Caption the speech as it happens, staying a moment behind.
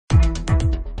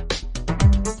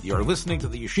You're listening to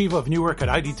the Yeshiva of Newark at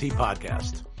IDT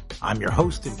podcast. I'm your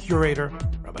host and curator,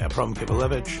 Rabbi Abram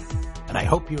Kibalevich, and I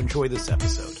hope you enjoy this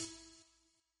episode.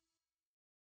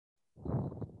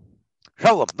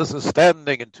 Shalom, this is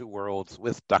Standing in Two Worlds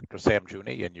with Dr. Sam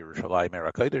Juni in Yerushalayim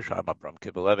Eretz Kodesh. I'm Abram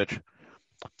Kibalevich.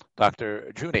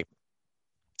 Dr. Juni,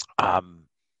 I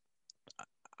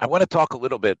want to talk a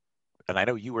little bit, and I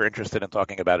know you were interested in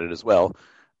talking about it as well,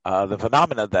 the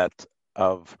phenomena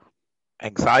of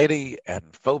anxiety and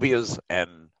phobias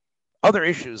and other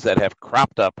issues that have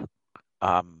cropped up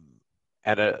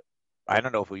at I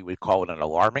don't know if we would call it an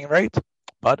alarming rate,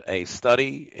 but a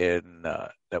study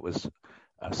that was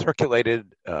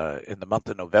circulated in the month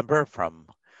of November from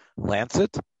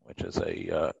Lancet, which is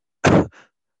a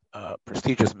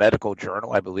prestigious medical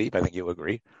journal, I believe. I think you'll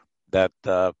agree that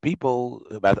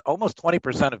about almost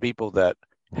 20% of people that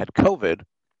had COVID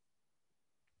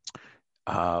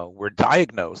were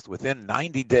diagnosed within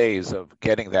 90 days of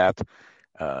getting that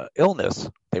illness.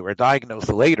 They were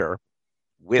diagnosed later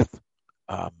with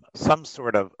some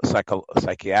sort of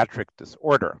psychiatric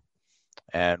disorder.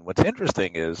 And what's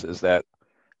interesting is that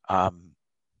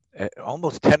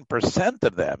almost 10%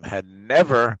 of them had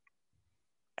never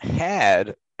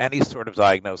had any sort of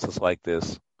diagnosis like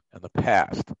this in the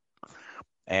past.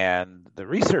 And the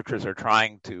researchers are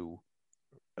trying to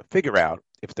figure out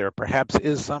if there perhaps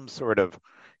is some sort of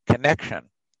connection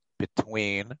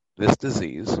between this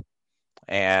disease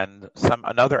and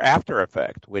another after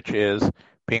effect, which is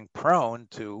being prone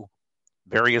to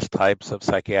various types of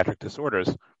psychiatric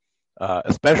disorders,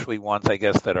 especially ones, I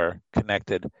guess, that are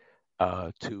connected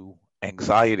to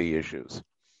anxiety issues.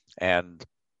 And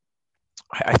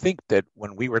I think that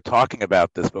when we were talking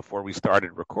about this before we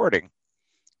started recording,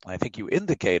 I think you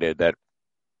indicated that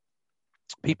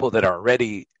people that are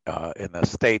already in a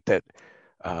state that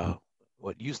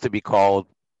what used to be called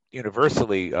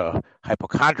universally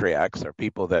hypochondriacs, are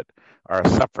people that are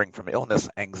suffering from illness,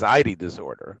 anxiety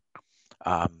disorder,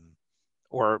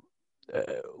 or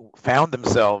found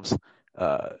themselves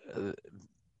in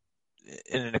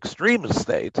an extreme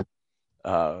state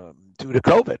due to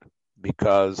COVID,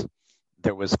 because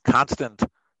there was constant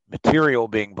material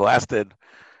being blasted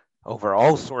over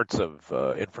all sorts of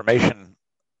information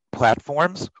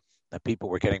platforms, that people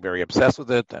were getting very obsessed with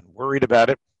it and worried about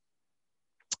it,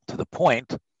 to the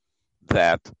point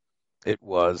that it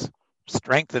was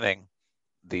strengthening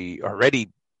the already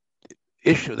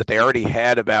issue that they already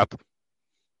had about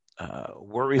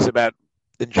worries about,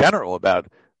 in general, about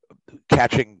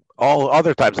catching all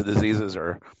other types of diseases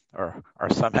or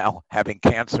somehow having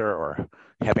cancer or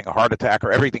having a heart attack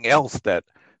or everything else that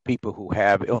people who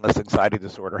have illness anxiety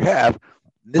disorder have.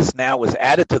 This now was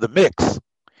added to the mix.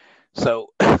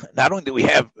 So not only do we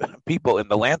have people in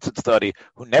the Lancet study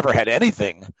who never had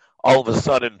anything all of a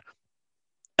sudden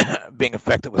being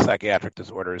affected with psychiatric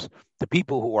disorders, the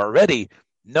people who are already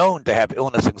known to have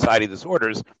illness anxiety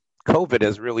disorders, COVID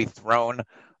has really thrown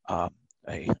a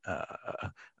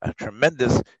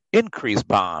tremendous increase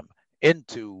bomb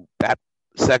into that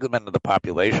segment of the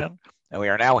population. And we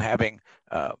are now having,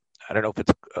 I don't know if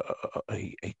it's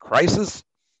a crisis,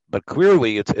 but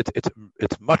clearly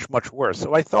it's much, much worse.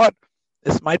 So I thought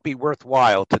this might be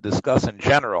worthwhile to discuss in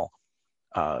general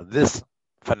this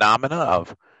phenomena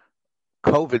of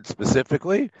COVID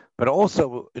specifically, but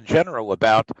also in general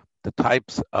about the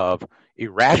types of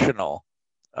irrational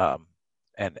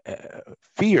and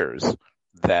fears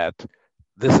that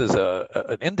this is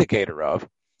an indicator of.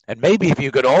 And maybe if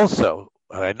you could also,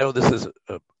 I know this is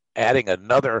adding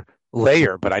another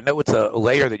layer, but I know it's a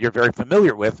layer that you're very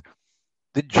familiar with,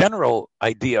 the general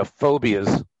idea of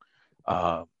phobias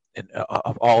of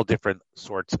all different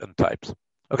sorts and types.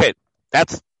 Okay,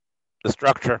 that's the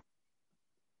structure.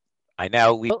 I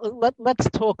now leave. Let's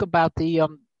talk about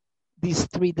these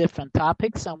three different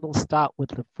topics, and we'll start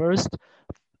with the first.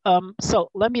 So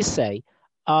let me say,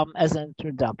 as an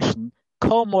introduction,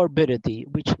 comorbidity,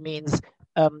 which means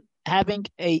having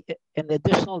an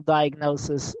additional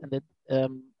diagnosis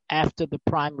after the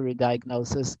primary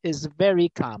diagnosis, is very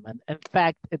common. In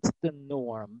fact, it's the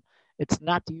norm. It's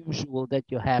not usual that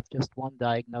you have just one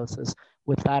diagnosis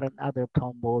without another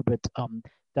comorbid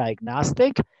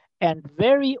diagnostic. And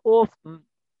very often,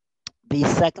 the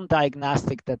second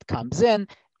diagnostic that comes in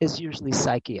is usually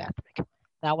psychiatric.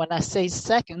 Now, when I say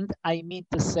second, I mean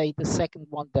to say the second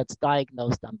one that's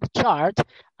diagnosed on the chart.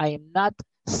 I am not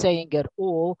saying at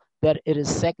all that it is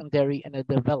secondary and it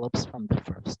develops from the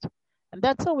first. And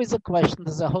that's always a question.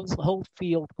 There's a whole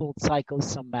field called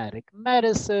psychosomatic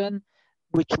medicine,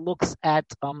 which looks at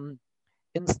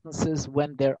instances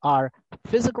when there are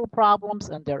physical problems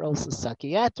and there are also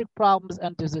psychiatric problems,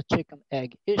 and there's a chicken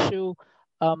egg issue.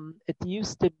 it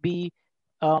used to be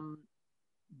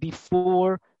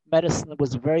before medicine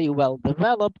was very well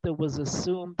developed, it was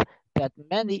assumed that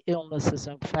many illnesses,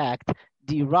 in fact,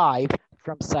 derive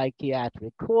from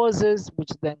psychiatric causes,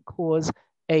 which then cause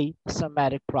a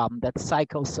somatic problem. That's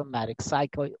psychosomatic.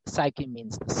 Psyche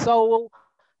means the soul.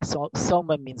 So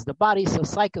soma means the body. So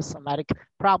psychosomatic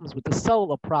problems with the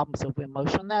soul or problems of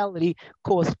emotionality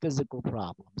cause physical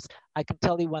problems. I can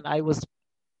tell you when I was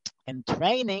in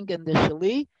training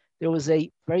initially, there was a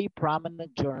very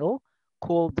prominent journal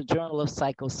called the Journal of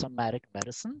Psychosomatic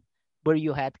Medicine, where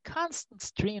you had constant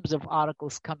streams of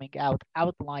articles coming out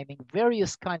outlining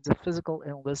various kinds of physical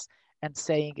illness and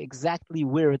saying exactly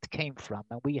where it came from.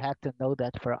 And we had to know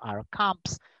that for our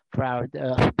comps, for our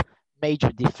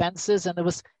major defenses. And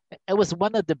it was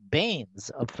one of the banes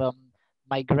of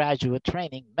my graduate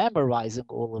training, memorizing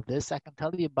all of this. I can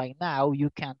tell you by now,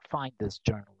 you can't find this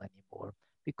journal anymore,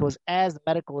 because as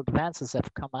medical advances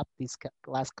have come up these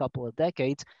last couple of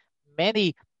decades,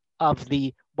 many of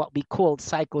the what we call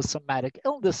psychosomatic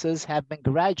illnesses have been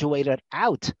graduated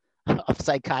out of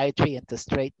psychiatry into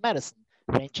straight medicine,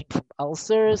 ranging from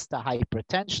ulcers to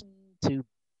hypertension to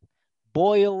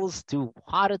boils to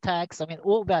heart attacks. I mean,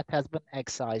 all that has been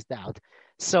excised out.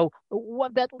 So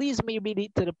what that leads me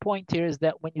really to the point here is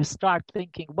that when you start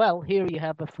thinking, well, here you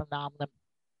have a phenomenon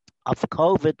of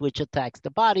COVID, which attacks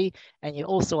the body, and you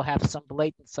also have some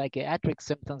blatant psychiatric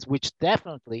symptoms, which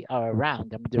definitely are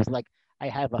around. I mean, there's like, I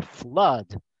have a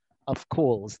flood of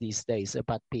calls these days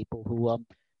about people who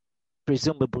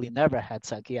presumably never had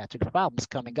psychiatric problems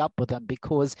coming up with them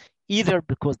either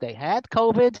because they had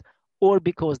COVID or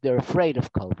because they're afraid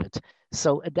of COVID.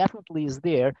 So it definitely is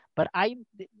there. But I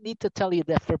need to tell you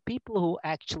that for people who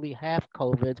actually have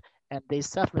COVID and they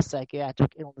suffer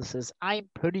psychiatric illnesses, I'm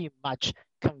pretty much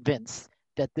convinced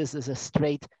that this is a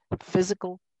straight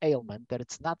physical ailment, that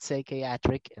it's not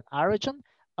psychiatric in origin.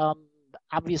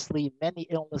 Obviously, many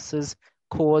illnesses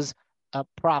cause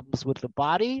problems with the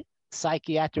body.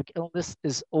 Psychiatric illness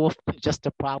is often just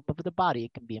a problem of the body.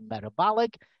 It can be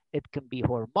metabolic, it can be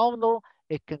hormonal,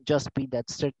 it can just be that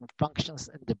certain functions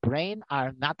in the brain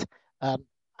are not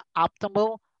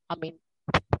optimal. I mean,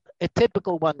 a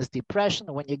typical one is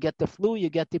depression. When you get the flu, you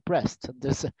get depressed.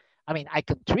 And I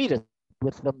can treat it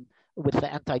with the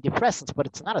antidepressants, but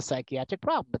it's not a psychiatric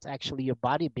problem. It's actually your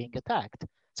body being attacked.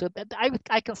 So that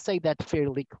I can say that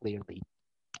fairly clearly.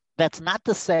 That's not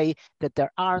to say that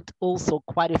there aren't also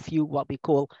quite a few what we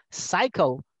call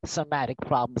psychosomatic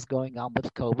problems going on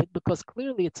with COVID, because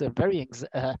clearly it's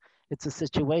it's a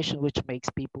situation which makes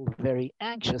people very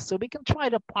anxious. So we can try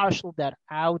to parcel that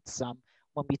out some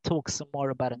when we talk some more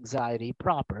about anxiety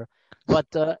proper. But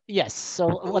yes, so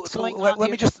what's going on?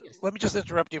 Let me just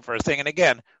interrupt you for a second.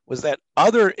 Again, was that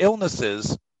other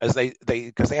illnesses, as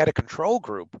because they had a control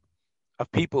group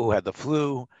of people who had the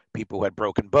flu, people who had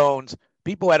broken bones,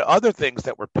 people who had other things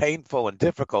that were painful and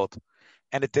difficult,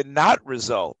 and it did not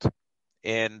result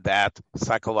in that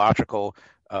psychological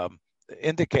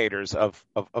indicators of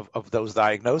those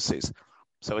diagnoses.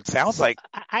 So it sounds like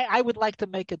I would like to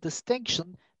make a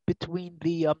distinction between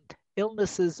the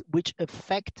illnesses which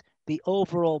affect the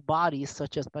overall body,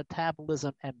 such as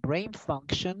metabolism and brain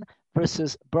function,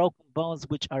 versus broken bones,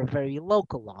 which are very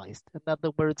localized. In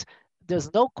other words,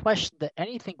 there's no question that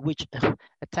anything which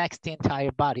attacks the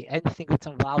entire body, anything which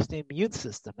involves the immune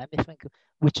system, anything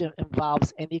which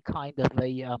involves any kind of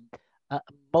a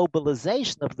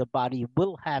mobilization of the body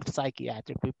will have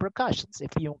psychiatric repercussions.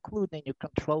 If you include in your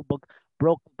control book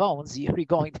broken bones, you're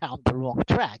going down the wrong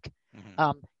track.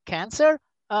 Mm-hmm. Cancer,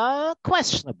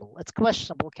 questionable. It's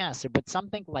questionable cancer, but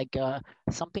something like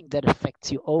something that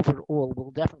affects you overall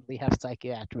will definitely have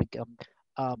psychiatric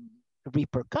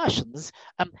repercussions.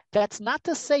 That's not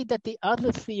to say that the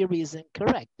other theory is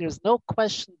incorrect. There's no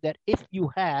question that if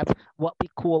you have what we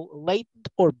call latent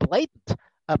or blatant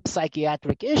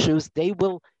psychiatric issues, they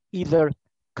will either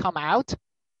come out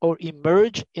or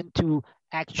emerge into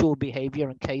actual behavior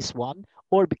in case one,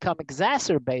 or become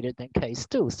exacerbated in case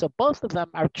two. So both of them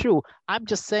are true. I'm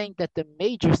just saying that the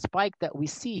major spike that we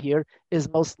see here is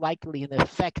most likely an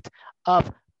effect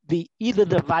of either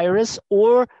the virus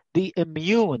or the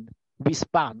immune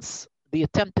response, the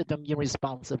attempted immune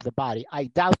response of the body. I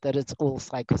doubt that it's all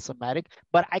psychosomatic,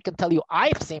 but I can tell you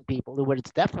I've seen people where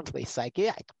it's definitely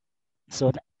psychiatric.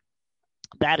 So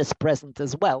that is present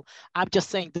as well. I'm just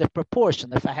saying the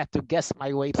proportion. If I had to guess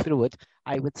my way through it,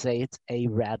 I would say it's A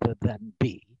rather than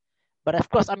B. But of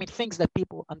course, things that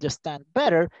people understand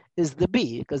better is the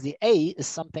B, because the A is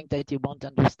something that you won't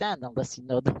understand unless you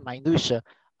know the minutia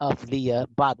of the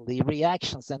bodily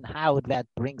reactions and how that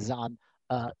brings on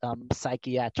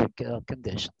psychiatric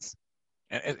conditions.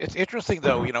 And it's interesting,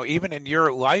 though, even in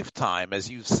your lifetime, as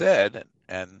you said,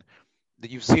 and that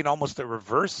you've seen almost a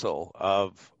reversal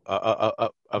of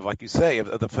like you say, of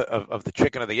the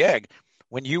chicken or the egg.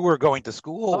 When you were going to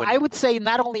school, I would say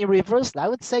not only reversed, I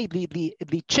would say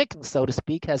the chicken, so to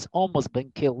speak, has almost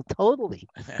been killed totally.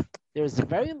 There's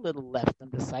very little left in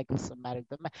the psychosomatic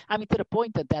domain. I mean, to the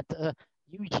point that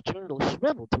huge journal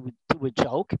shriveled to a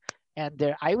joke.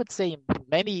 And I would say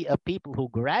many people who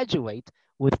graduate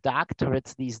with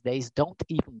doctorates these days don't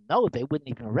even know, they wouldn't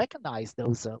even recognize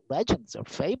those legends or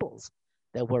fables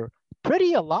that were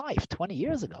pretty alive 20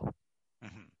 years ago.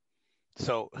 Mm-hmm.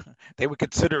 So they would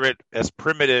consider it as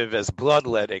primitive as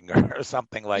bloodletting or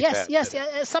something like that. Yes,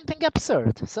 something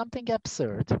absurd.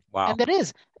 Wow. And it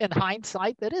is, in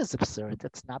hindsight, it is absurd.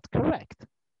 It's not correct.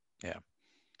 Yeah.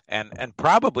 And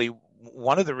probably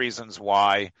one of the reasons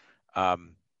why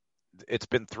it's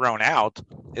been thrown out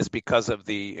is because of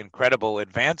the incredible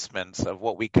advancements of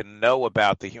what we can know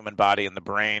about the human body and the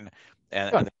brain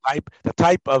and, and the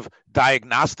type of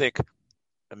diagnostic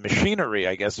machinery,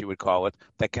 I guess you would call it,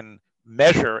 that can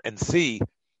measure and see,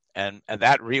 and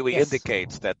that really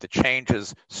indicates that the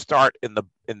changes start in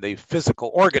the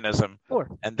physical organism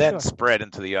and then spread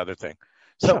into the other thing.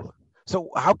 So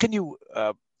how can you?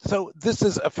 So this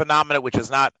is a phenomenon which is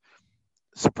not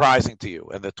surprising to you,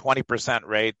 and the 20%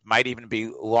 rate might even be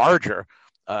larger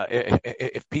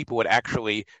if people would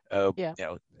actually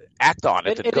act on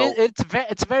it.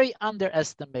 It's very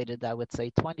underestimated. I would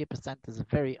say 20% is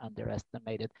very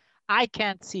underestimated. I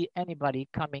can't see anybody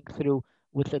coming through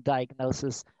with a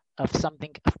diagnosis of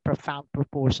something of profound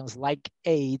proportions like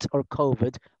AIDS or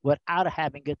COVID without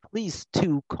having at least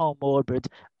 2 comorbid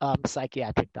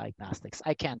psychiatric diagnostics.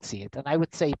 I can't see it. And I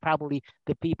would say probably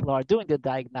the people who are doing the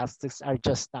diagnostics are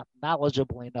just not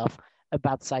knowledgeable enough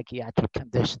about psychiatric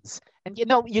conditions. And, you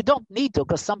don't need to,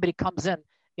 because somebody comes in,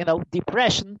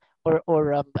 depression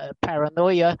or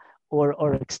paranoia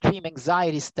or extreme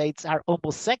anxiety states are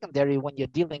almost secondary when you're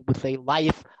dealing with a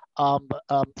life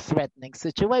threatening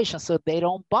situation, so they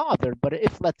don't bother. But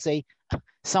if, let's say,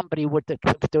 somebody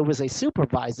if there was a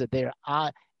supervisor there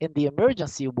in the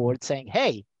emergency ward saying,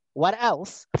 "Hey, what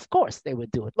else?" Of course they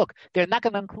would do it. Look, they're not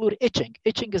going to include itching.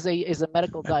 Itching is a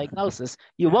medical diagnosis.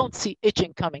 You won't see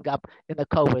itching coming up in the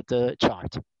COVID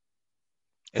chart.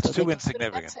 It's too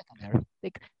insignificant.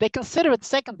 They consider it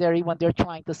secondary when they're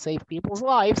trying to save people's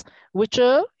lives, which,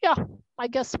 I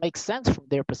guess makes sense from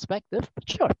their perspective, but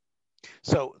sure.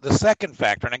 So the second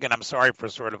factor, and again, I'm sorry for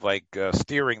sort of like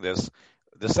steering this.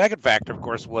 The second factor, of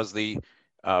course, was the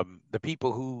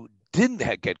people who didn't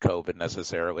get COVID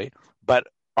necessarily, but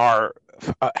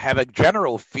have a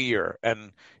general fear.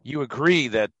 And you agree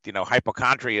that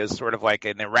hypochondria is sort of like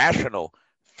an irrational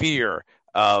fear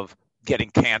of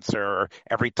getting cancer, or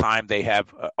every time they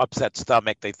have upset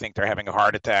stomach, they think they're having a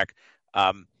heart attack.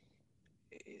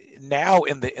 Now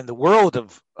in the world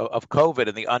of COVID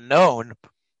and the unknown,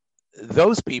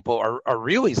 those people are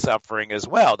really suffering as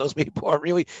well. Those people are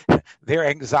really, their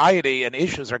anxiety and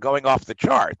issues are going off the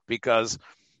chart, because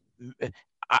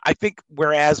I think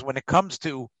whereas when it comes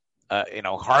to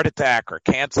heart attack or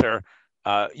cancer,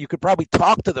 you could probably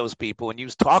talk to those people and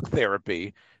use talk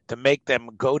therapy to make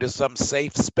them go to some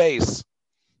safe space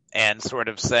and sort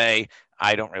of say,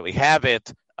 I don't really have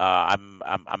it. I'm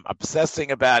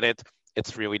obsessing about it.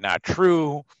 It's really not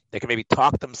true. They can maybe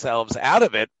talk themselves out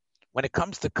of it. When it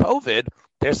comes to COVID,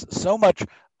 there's so much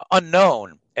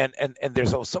unknown, and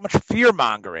there's so much fear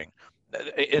mongering.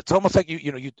 It's almost like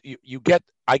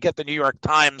I get the New York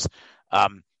Times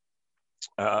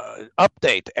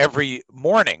update every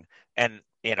morning, and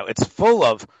it's full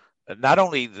of not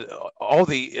only all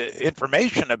the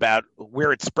information about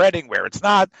where it's spreading, where it's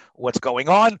not, what's going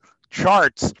on,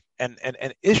 charts and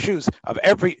issues of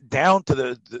every down to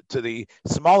the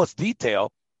smallest detail.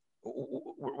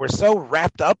 We're so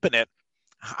wrapped up in it.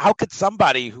 How could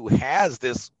somebody who has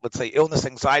this, let's say, illness,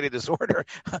 anxiety disorder,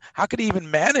 how could he even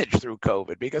manage through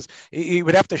COVID? Because he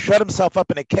would have to shut himself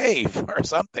up in a cave or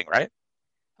something, right?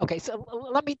 Okay, so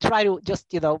let me try to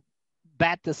just,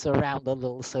 bat this around a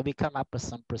little so we come up with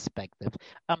some perspective.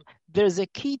 There's a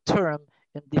key term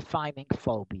in defining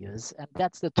phobias, and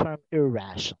that's the term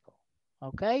irrational.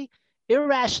 Okay?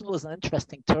 Irrational is an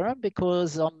interesting term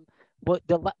because what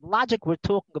the logic we're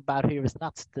talking about here is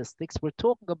not statistics. We're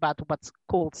talking about what's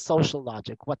called social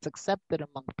logic, what's accepted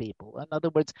among people. In other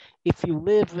words, if you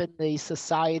live in a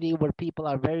society where people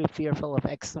are very fearful of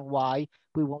X and Y,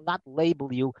 we will not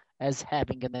label you as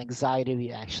having an anxiety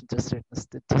reaction to certain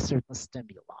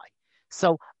stimuli.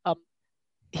 So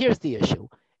here's the issue.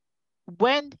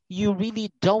 When you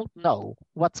really don't know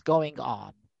what's going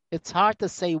on, it's hard to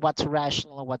say what's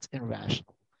rational and what's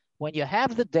irrational. When you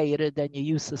have the data, then you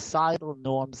use societal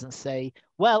norms and say,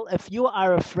 well, if you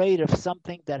are afraid of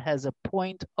something that has a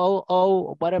 0.00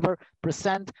 or whatever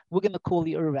percent, we're going to call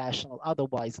you irrational,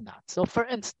 otherwise not. So for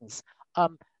instance,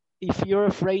 if you're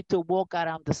afraid to walk out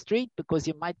on the street because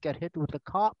you might get hit with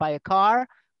by a car,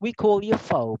 we call you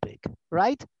phobic,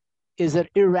 right? Is it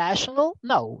irrational?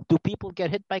 No. Do people get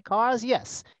hit by cars?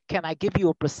 Yes. Can I give you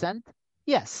a percent?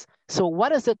 Yes. So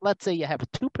what is it? Let's say you have a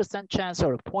 2% chance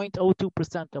or a 0.02% or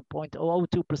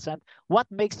 0.002%. What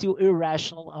makes you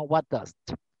irrational and what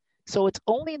doesn't? So it's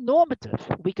only normative.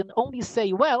 We can only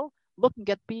say, well, looking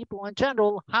at people in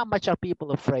general, how much are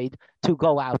people afraid to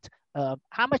go out?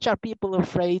 How much are people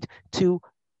afraid to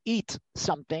eat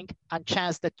something on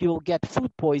chance that you'll get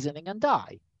food poisoning and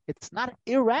die? It's not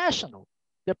irrational.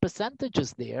 The percentage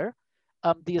is there.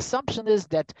 The assumption is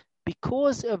that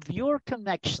because of your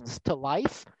connections to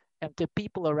life and to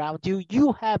people around you,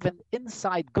 you have an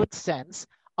inside good sense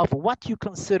of what you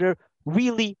consider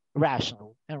really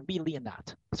rational and really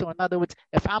not. So in other words,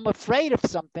 if I'm afraid of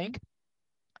something,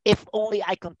 if only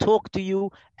I can talk to you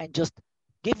and just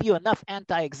give you enough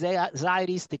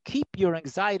anti-anxieties to keep your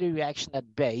anxiety reaction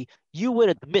at bay, you would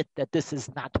admit that this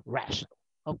is not rational.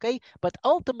 Okay, but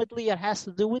ultimately it has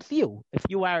to do with you. If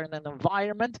you are in an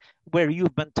environment where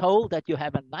you've been told that you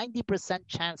have a 90%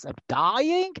 chance of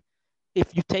dying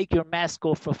if you take your mask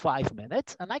off for 5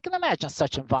 minutes, and I can imagine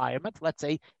such environments, let's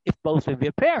say if both of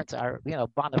your parents are,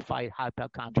 bona fide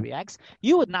hypochondriacs,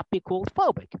 you would not be called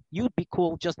phobic. You'd be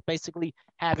called just basically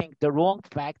having the wrong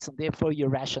facts, and therefore your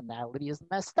rationality is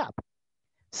messed up.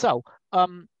 So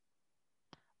what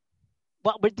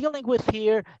we're dealing with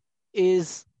here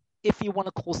is, if you want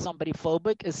to call somebody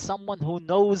phobic, is someone who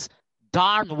knows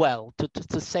darn well,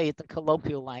 to say it in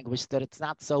colloquial language, that it's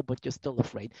not so, but you're still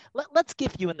afraid. Let's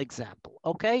give you an example,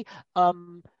 okay?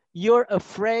 You're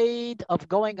afraid of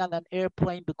going on an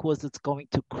airplane because it's going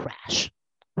to crash,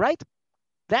 right?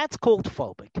 That's called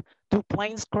phobic. Do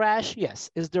planes crash?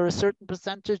 Yes. Is there a certain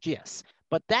percentage? Yes.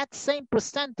 But that same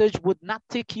percentage would not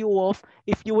tick you off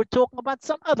if you were talking about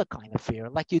some other kind of fear.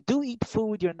 Like you do eat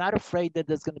food, you're not afraid that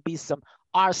there's going to be some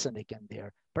arsenic in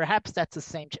there. Perhaps that's the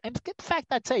same. In fact,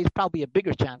 I'd say it's probably a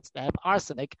bigger chance to have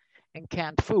arsenic in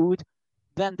canned food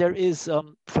than there is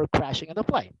for crashing in a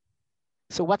plane.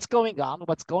 So what's going on?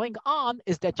 What's going on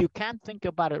is that you can't think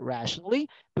about it rationally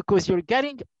because you're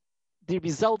getting the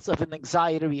results of an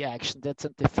anxiety reaction that's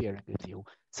interfering with you.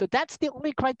 So that's the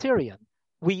only criterion.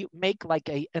 We make like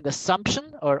an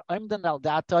assumption, or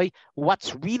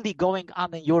what's really going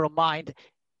on in your mind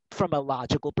from a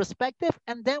logical perspective,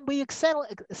 and then we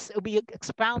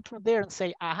expound from there and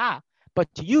say, aha, but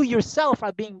you yourself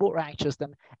are being more anxious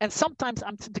than, and sometimes,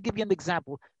 to give you an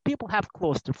example, people have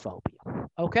claustrophobia,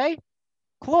 okay?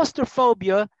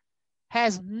 Claustrophobia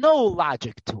has no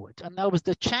logic to it. In other words,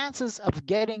 the chances of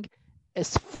getting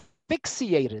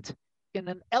asphyxiated in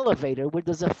an elevator where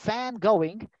there's a fan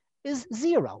going is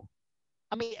zero.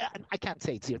 I mean, I can't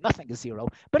say it's zero. Nothing is zero,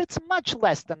 but it's much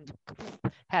less than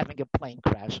having a plane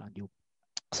crash on you.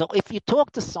 So if you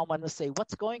talk to someone and say,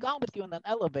 what's going on with you in an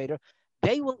elevator,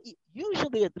 they will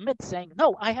usually admit saying,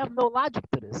 no, I have no logic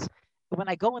to this. When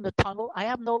I go in the tunnel, I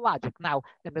have no logic. Now,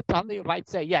 in the tunnel, you might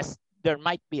say, yes, there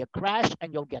might be a crash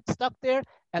and you'll get stuck there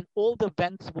and all the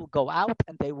vents will go out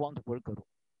and they won't work at all.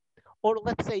 Or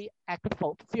let's say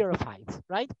fear of heights,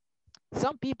 right?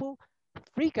 Some people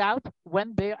freak out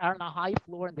when they are on a high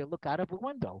floor and they look out of a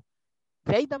window.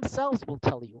 They themselves will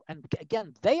tell you. And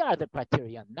again, they are the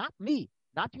criterion, not me,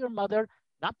 not your mother,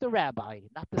 not the rabbi,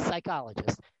 not the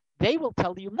psychologist. They will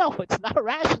tell you, no, it's not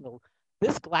rational.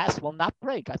 This glass will not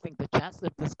break. I think the chance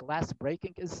of this glass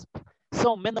breaking is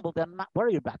so minimal that I'm not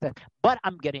worried about that. But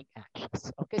I'm getting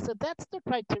anxious. Okay, so that's the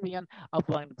criterion of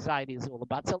what anxiety is all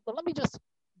about. So let me just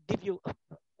give you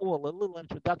a little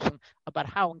introduction about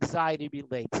how anxiety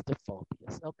relates to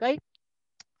phobias, okay?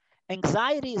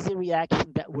 Anxiety is a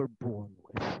reaction that we're born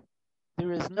with.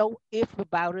 There is no if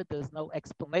about it. There's no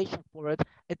explanation for it.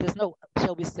 There's no,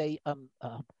 shall we say,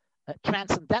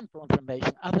 transcendental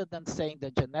information other than saying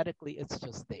that genetically it's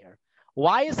just there.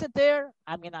 Why is it there?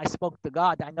 I mean, I spoke to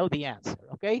God. I know the answer,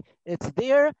 okay? It's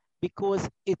there because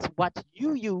it's what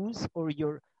you use or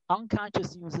your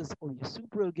unconscious uses or your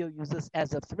superego uses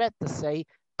as a threat to say,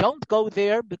 don't go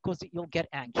there because you'll get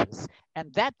anxious.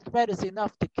 And that threat is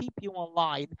enough to keep you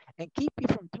online and keep you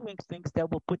from doing things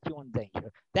that will put you in danger.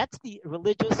 That's the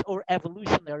religious or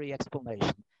evolutionary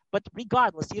explanation. But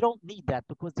regardless, you don't need that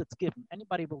because it's given.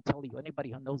 Anybody will tell you,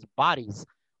 anybody who knows bodies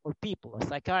or people, a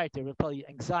psychiatrist will tell you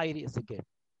anxiety is a given.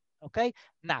 Okay?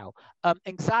 Now,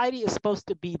 anxiety is supposed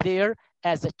to be there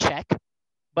as a check,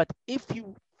 but if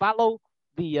you follow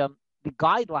the the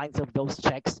guidelines of those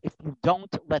checks, if you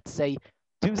don't, let's say,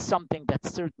 do something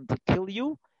that's certain to kill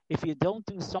you, if you don't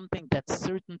do something that's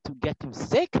certain to get you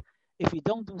sick, if you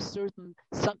don't do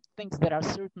some things that are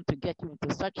certain to get you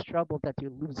into such trouble that you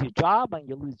lose your job and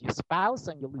you lose your spouse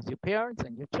and you lose your parents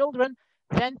and your children,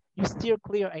 then you steer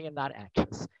clear and you're not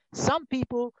anxious. Some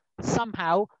people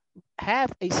somehow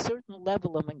have a certain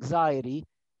level of anxiety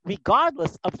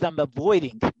regardless of them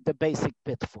avoiding the basic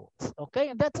pitfalls, okay?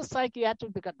 And that's a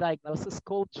psychiatric diagnosis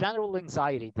called general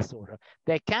anxiety disorder.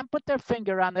 They can't put their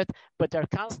finger on it, but they're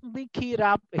constantly keyed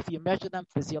up. If you measure them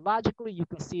physiologically, you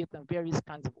can see it in various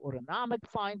kinds of autonomic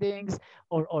findings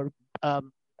or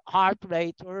heart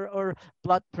rate or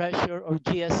blood pressure or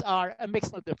GSR. It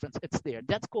makes no difference. It's there.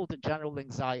 That's called the general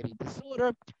anxiety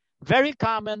disorder. Very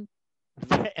common.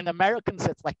 In Americans,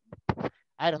 it's like,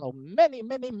 I don't know, many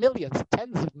millions,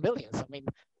 tens of millions. I mean,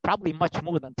 probably much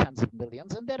more than tens of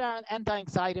millions. And there are an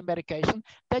anti-anxiety medication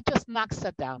that just knocks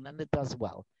that down and it does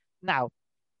well. Now,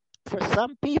 for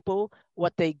some people,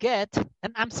 what they get,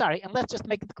 and I'm sorry, and let's just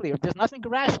make it clear, there's nothing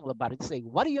irrational about it. Say,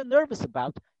 what are you nervous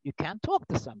about? You can't talk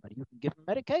to somebody. You can give them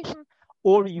medication,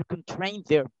 or you can train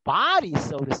their body,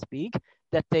 so to speak,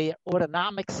 that their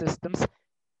autonomic systems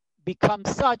become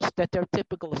such that they're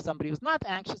typical of somebody who's not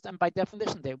anxious, and by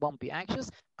definition, they won't be anxious,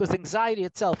 because anxiety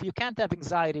itself, you can't have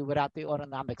anxiety without the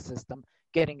autonomic system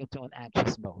getting into an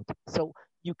anxious mode. So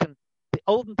you can, the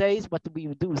olden days, what we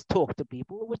would do is talk to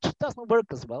people, which doesn't work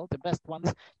as well. The best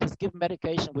ones just give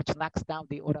medication, which knocks down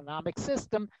the autonomic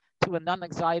system to a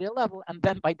non-anxiety level, and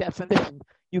then by definition,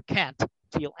 you can't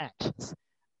feel anxious.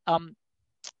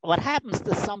 What happens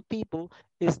to some people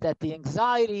is that the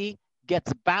anxiety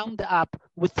gets bound up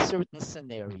with certain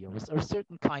scenarios or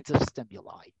certain kinds of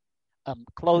stimuli.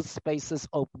 Closed spaces,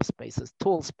 open spaces,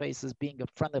 tall spaces, being in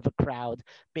front of a crowd,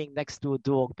 being next to a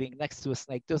dog, being next to a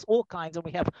snake. There's all kinds, and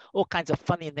we have all kinds of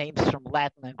funny names from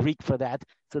Latin and Greek for that,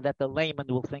 so that the layman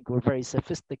will think we're very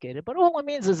sophisticated. But all it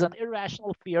means is an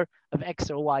irrational fear of X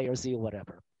or Y or Z or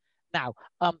whatever. Now,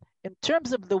 in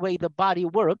terms of the way the body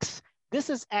works, this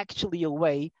is actually a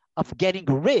way of getting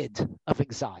rid of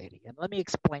anxiety. And let me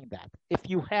explain that. If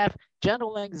you have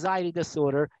general anxiety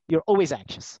disorder, you're always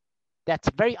anxious. That's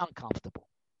very uncomfortable.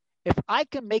 If I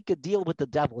can make a deal with the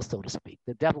devil, so to speak,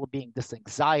 the devil being this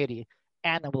anxiety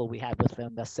animal we have with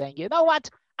him that's saying, you know what,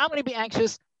 I'm going to be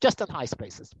anxious just in high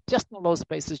spaces, just in low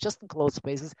spaces, just in closed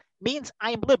spaces, means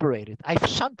I'm liberated. I've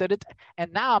shunted it,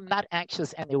 and now I'm not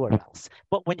anxious anywhere else.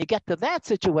 But when you get to that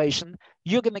situation,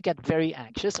 you're going to get very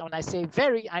anxious. And when I say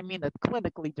very, I mean that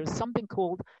clinically there's something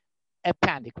called a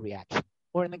panic reaction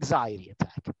or an anxiety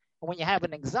attack. And when you have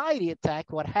an anxiety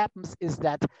attack, what happens is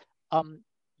that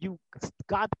you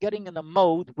got getting in a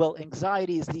mode where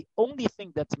anxiety is the only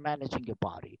thing that's managing your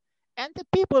body. And the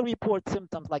people report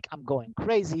symptoms like, I'm going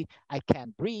crazy, I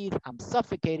can't breathe, I'm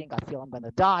suffocating, I feel I'm going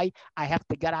to die, I have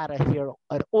to get out of here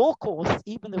at all costs,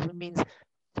 even if it means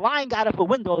flying out of a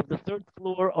window of the third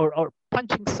floor or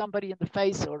punching somebody in the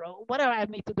face or whatever I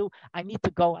need to do, I need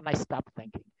to go, and I stop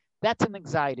thinking. That's an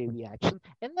anxiety reaction.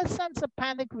 In the sense, a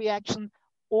panic reaction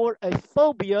or a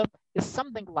phobia is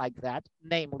something like that.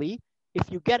 Namely,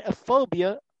 if you get a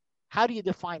phobia, how do you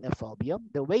define a phobia?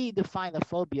 The way you define a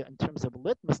phobia in terms of a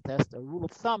litmus test, a rule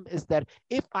of thumb, is that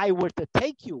if I were to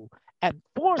take you and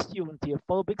force you into a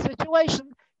phobic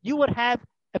situation, you would have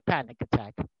a panic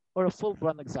attack or a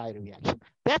full-blown anxiety reaction.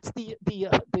 That's the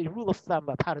rule of thumb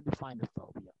of how to define a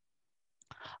phobia.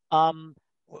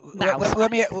 Now,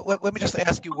 let me just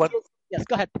ask you one. Yes,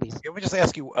 go ahead, please. Let me just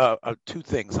ask you two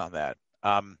things on that.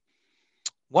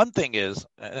 One thing is,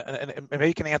 and maybe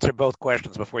you can answer both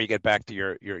questions before you get back to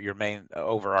your main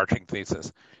overarching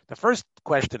thesis. The first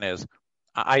question is,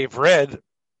 I've read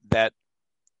that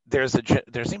there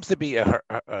seems to be an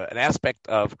aspect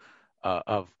of I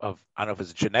don't know if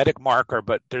it's a genetic marker,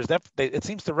 but it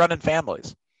seems to run in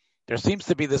families. There seems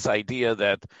to be this idea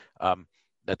that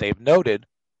they've noted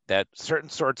that certain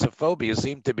sorts of phobias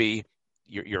seem to be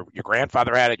your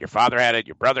grandfather had it, your father had it,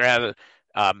 your brother had it.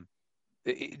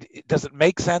 Does it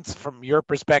make sense from your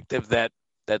perspective that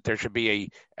there should be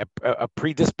a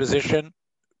predisposition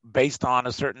based on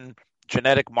a certain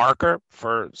genetic marker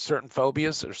for certain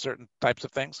phobias or certain types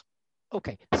of things?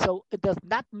 Okay, so it does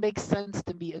not make sense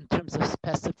to me in terms of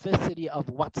specificity of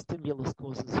which stimulus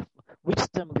causes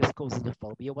the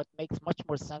phobia. What makes much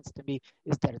more sense to me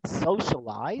is that it's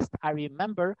socialized. I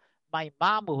remember my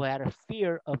mom, who had a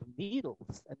fear of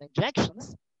needles and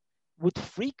injections, would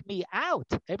freak me out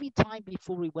every time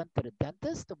before we went to the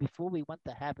dentist or before we went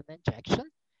to have an injection.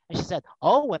 And she said,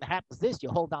 oh, when it happens this, you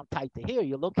hold on tight to here,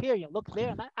 you look here, you look there.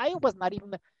 And I was not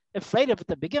even afraid of it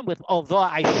to begin with, although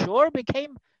I sure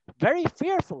became very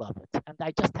fearful of it. And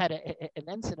I just had an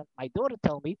incident. My daughter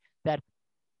told me that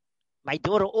my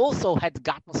daughter also had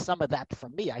gotten some of that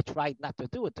from me. I tried not to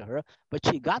do it to her, but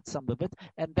she got some of it.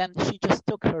 And then she just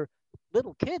took her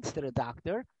little kids to the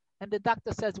doctor. And the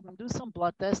doctor says, we're going to do some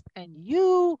blood tests. And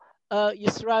you,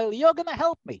 Yisrael, you're going to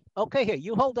help me. Okay, here,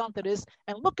 you hold on to this.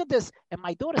 And look at this. And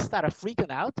my daughter started freaking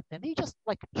out. And he just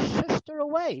like shushed her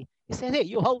away. He said, hey,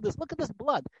 you hold this. Look at this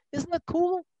blood. Isn't it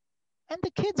cool? And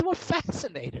the kids were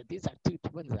fascinated. These are two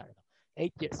twins, I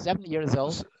don't know, 7 years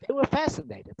old. They were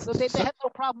fascinated. So they had no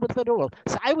problem with it at all.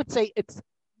 So I would say it's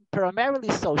primarily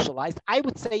socialized. I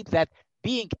would say that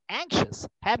being anxious,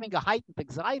 having a heightened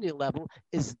anxiety level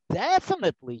is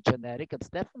definitely genetic. It's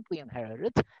definitely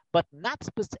inherited, but not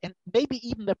specific. And maybe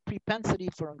even the propensity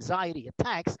for anxiety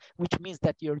attacks, which means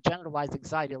that your generalized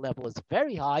anxiety level is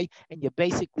very high and you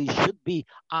basically should be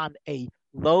on a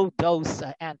low dose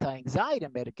anti-anxiety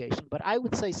medication, but I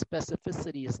would say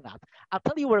specificity is not. I'll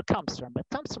tell you where it comes from. It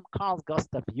comes from Carl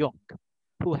Gustav Jung,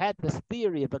 who had this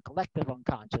theory of a collective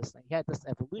unconscious. And he had this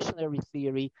evolutionary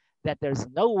theory that there's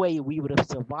no way we would have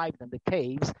survived in the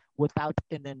caves without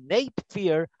an innate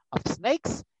fear of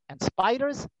snakes and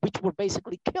spiders, which were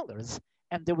basically killers.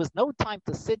 And there was no time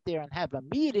to sit there and have a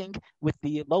meeting with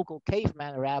the local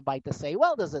caveman rabbi to say,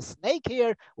 well, there's a snake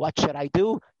here. What should I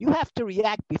do? You have to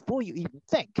react before you even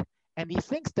think. And he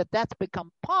thinks that that's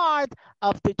become part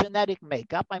of the genetic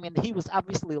makeup. I mean, he was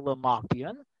obviously a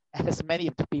Lamarckian, as many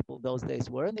of the people those days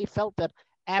were. And he felt that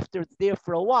after it's there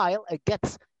for a while, it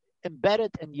gets embedded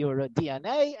in your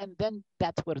DNA, and then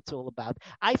that's what it's all about.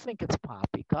 I think it's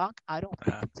poppycock. I don't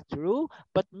think it's true,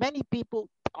 but many people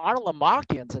are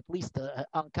Lamarckians, at least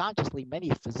unconsciously. Many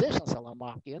physicians are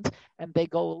Lamarckians, and they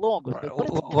go along with it. But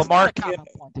it's not a common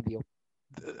point of view.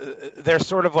 They're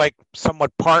sort of like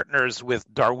somewhat partners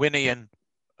with Darwinian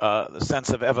the sense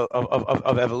of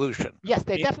evolution. Yes,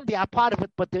 they definitely are part of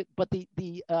it, but the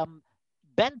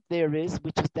bent there is,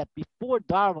 which is that before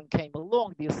Darwin came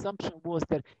along, the assumption was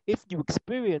that if you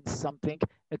experience something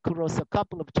across a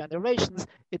couple of generations,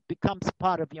 it becomes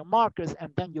part of your markers,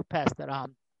 and then you pass that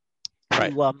on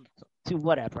to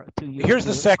whatever. To your, here's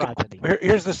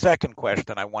the second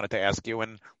question I wanted to ask you,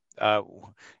 and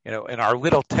in our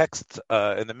little text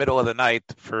in the middle of the night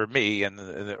for me and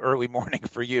in the early morning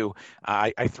for you,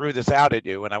 I threw this out at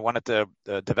you, and I wanted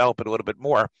to develop it a little bit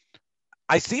more.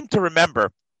 I seem to remember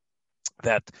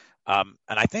that, and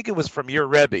I think it was from your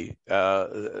Rebbe,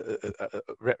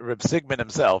 Reb Sigmund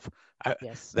himself,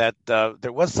 yes, that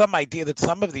there was some idea that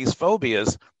some of these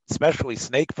phobias, especially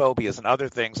snake phobias and other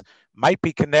things, might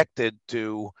be connected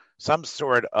to some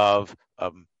sort of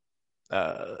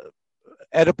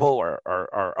edible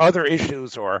or other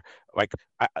issues, or like,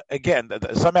 again,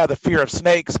 somehow the fear of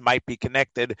snakes might be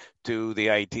connected to the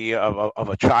idea of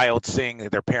a child seeing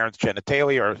their parents'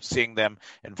 genitalia or seeing them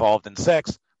involved in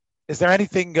sex. Is there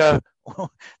anything, I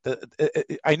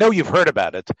know you've heard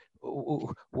about it.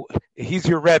 He's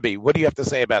your Rebbe. What do you have to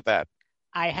say about that?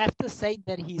 I have to say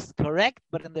that he's correct,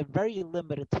 but in a very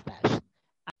limited fashion.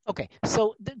 Okay,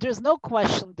 so there's no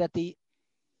question that the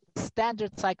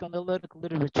standard psychoanalytic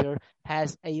literature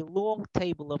has a long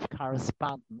table of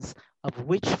correspondence of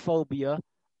which phobia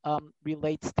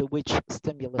relates to which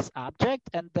stimulus object,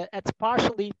 and that's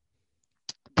partially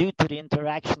due to the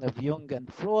interaction of Jung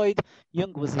and Freud.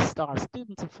 Jung was a star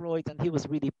student of Freud, and he was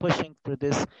really pushing for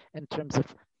this in terms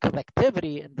of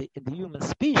collectivity in the human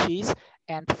species,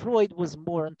 and Freud was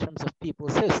more in terms of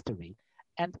people's history.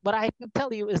 And what I can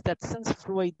tell you is that since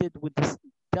Freud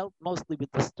dealt mostly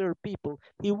with disturbed people,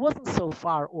 he wasn't so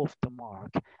far off the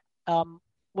mark.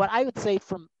 What I would say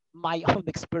from my own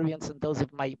experience and those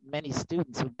of my many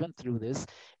students who've been through this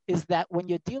is that when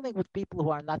you're dealing with people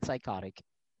who are not psychotic,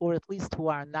 or at least who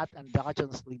are not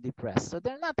endogenously depressed, so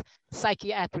they're not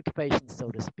psychiatric patients,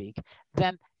 so to speak,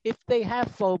 then if they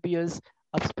have phobias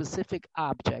of specific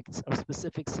objects or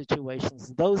specific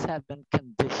situations, those have been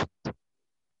conditioned.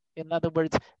 In other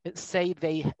words, say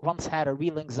they once had a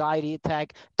real anxiety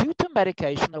attack due to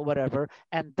medication or whatever,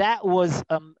 and that was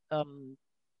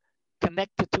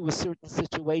connected to a certain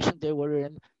situation they were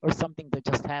in or something that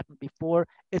just happened before,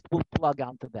 it will plug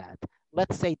onto that.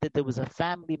 Let's say that there was a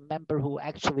family member who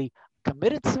actually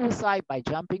committed suicide by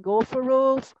jumping off a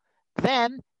roof.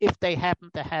 Then, if they happen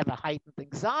to have a heightened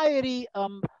anxiety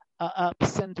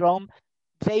syndrome,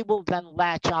 they will then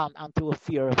latch on onto a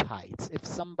fear of heights. If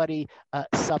somebody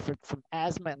suffered from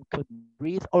asthma and couldn't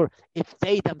breathe, or if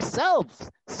they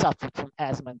themselves suffered from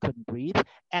asthma and couldn't breathe,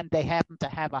 and they happen to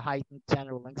have a heightened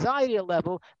general anxiety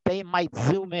level, they might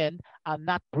zoom in on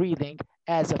not breathing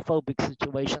as a phobic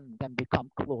situation, then become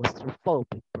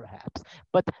claustrophobic, perhaps.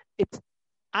 But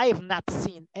I have not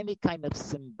seen any kind of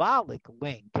symbolic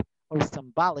link or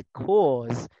symbolic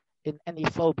cause in any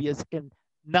phobias in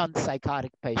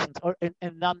non-psychotic patients or in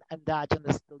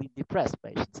non-endogenously depressed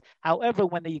patients. However,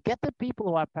 when you get the people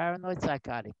who are paranoid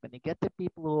psychotic, when you get the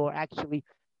people who are actually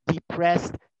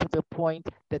depressed to the point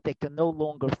that they can no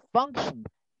longer function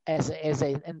as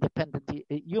an independent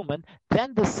human,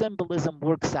 then the symbolism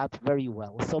works out very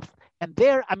well. So, and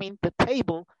there, I mean, the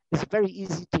table is very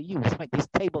easy to use. I mean, these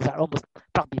tables are almost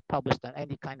probably published on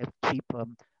any kind of cheap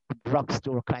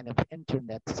drugstore kind of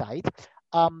internet site.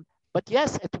 But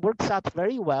yes, it works out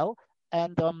very well.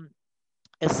 And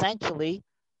essentially,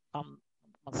 1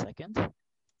 second.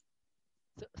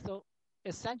 So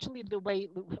essentially, the way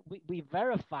we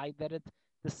verified that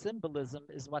the symbolism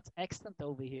is what's extant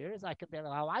over here is I can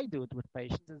tell how I do it with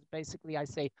patients is basically I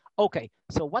say, okay,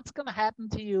 so what's going to happen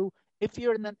to you if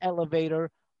you're in an elevator?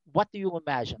 What do you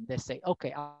imagine? They say,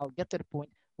 okay, I'll get to the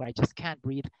point where I just can't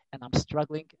breathe and I'm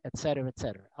struggling, et cetera, et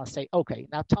cetera. I'll say, okay,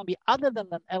 now tell me, other than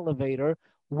an elevator,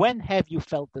 when have you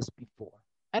felt this before?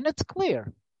 And it's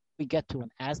clear. We get to an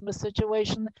asthma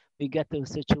situation. We get to a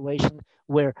situation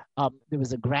where there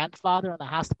was a grandfather in a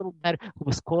hospital bed who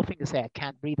was coughing and say, I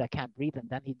can't breathe, and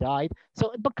then he died.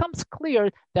 So it becomes clear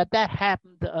that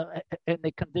happened in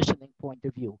a conditioning point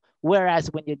of view. Whereas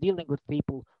when you're dealing with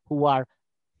people who are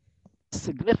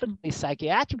significantly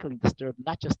psychiatrically disturbed,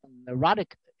 not just in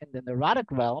the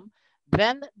neurotic realm,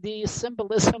 then the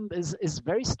symbolism is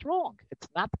very strong. It's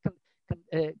not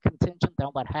contingent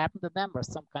on what happened to them or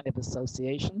some kind of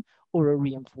association or a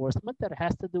reinforcement that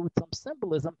has to do with some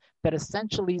symbolism that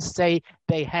essentially say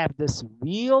they have this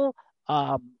real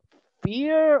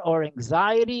fear or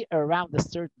anxiety around a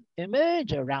certain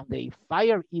image, around a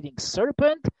fire-eating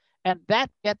serpent, and that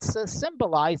gets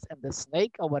symbolized in the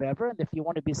snake or whatever. And if you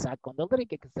want to be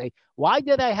psychoanalytic, you can say, why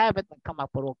did I have it? And come up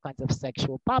with all kinds of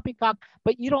sexual poppycock,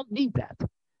 but you don't need that.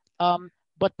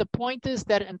 But the point is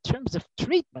that in terms of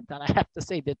treatment, and I have to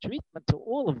say the treatment to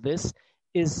all of this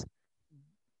is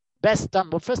best done.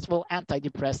 Well, first of all,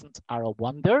 antidepressants are a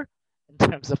wonder in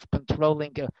terms of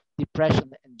controlling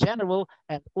depression in general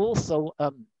and also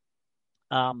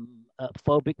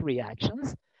phobic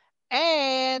reactions.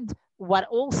 And what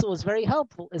also is very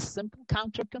helpful is simple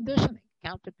counter-conditioning.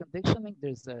 Counter-conditioning,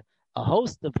 there's a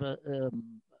host of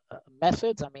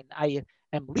methods. I mean, I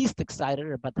am least excited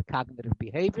about the cognitive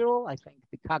behavioral. I think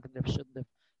the cognitive shouldn't have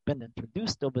been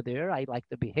introduced over there. I like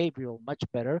the behavioral much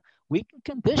better. We can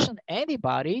condition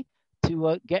anybody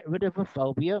to get rid of a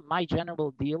phobia. My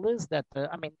general deal is that,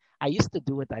 I used to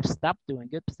do it. I've stopped doing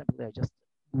it. Simply, I just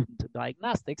moved into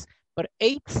diagnostics. But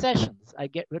 8 sessions, I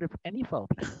get rid of any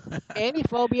phobia. Any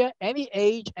phobia, any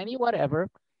age, any whatever,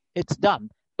 it's done.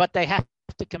 But they have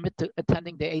to commit to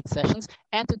attending the 8 sessions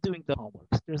and to doing the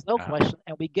homeworks. There's no question,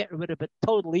 and we get rid of it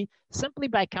totally simply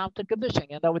by counter conditioning.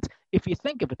 In other words, if you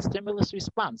think of it, stimulus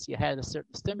response, you had a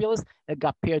certain stimulus that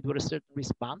got paired with a certain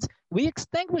response. We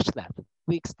extinguish that.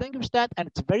 And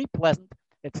it's very pleasant.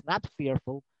 It's not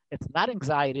fearful. It's not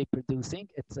anxiety producing.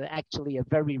 It's actually a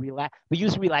very we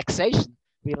use relaxation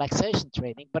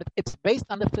training, but it's based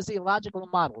on the physiological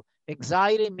model.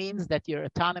 Anxiety means that your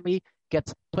autonomy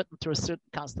gets put into a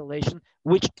certain constellation,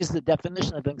 which is the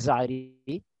definition of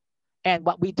anxiety. And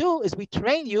what we do is we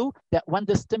train you that when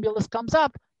the stimulus comes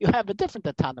up, you have a different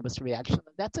autonomous reaction,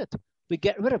 and that's it. We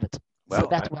get rid of it. Well, so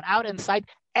that's without insight,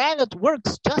 and it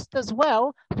works just as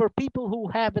well for people who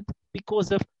have it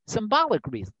because of symbolic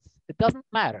reasons. It doesn't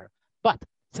matter. But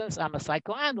since I'm a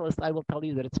psychoanalyst, I will tell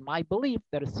you that it's my belief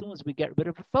that as soon as we get rid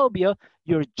of a phobia,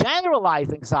 your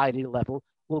generalized anxiety level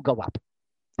will go up.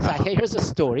 So here's a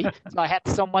story. So I had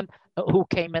someone who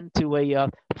came into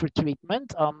for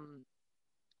treatment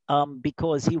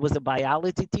because he was a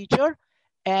biology teacher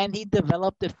and he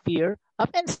developed a fear of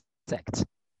insects.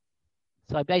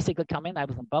 So I basically come in, I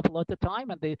was in Buffalo at the time,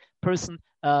 and the person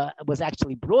was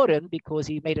actually brought in because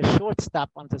he made a short stop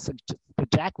on the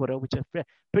Jackwater, which is a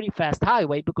pretty fast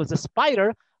highway, because a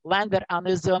spider landed on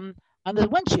his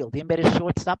windshield. He made a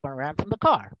short stop and ran from the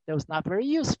car. That was not very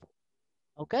useful.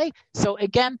 Okay, so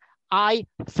again, I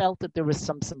felt that there was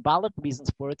some symbolic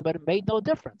reasons for it, but it made no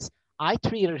difference. I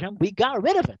treated him. We got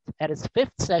rid of it. At his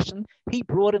 5th session, he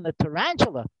brought in a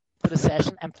tarantula to the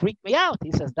session and freaked me out.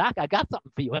 He says, Doc, I got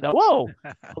something for you. And I, whoa,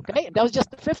 okay. And that was just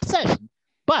the 5th session.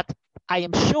 But I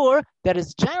am sure that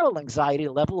his general anxiety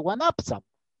level went up some.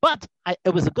 But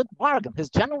it was a good bargain. His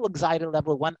general anxiety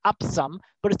level went up some,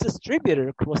 but it's distributed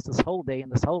across this whole day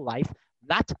and this whole life,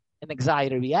 not an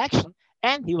anxiety reaction.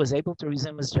 And he was able to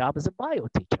resume his job as a bio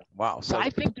teacher. Wow. So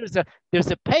I think there's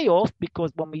a payoff,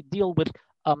 because when we deal with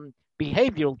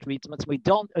behavioral treatments, we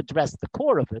don't address the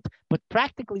core of it. But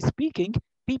practically speaking,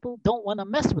 people don't want to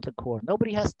mess with the core.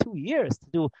 Nobody has 2 years to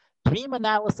do dream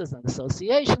analysis and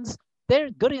associations.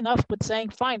 They're good enough with saying,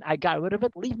 fine, I got rid of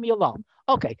it, leave me alone.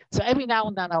 Okay, so every now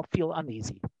and then I'll feel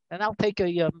uneasy, and I'll take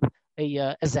a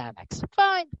Xanax.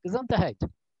 Fine, gesundheit.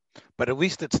 But at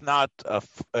least it's not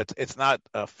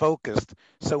focused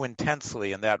so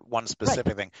intensely in that one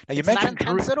specific thing. Now it's not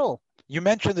intense at all. You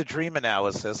mentioned the dream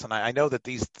analysis, and I know that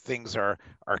these things are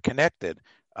connected,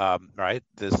 right?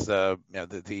 This,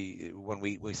 when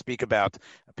we speak about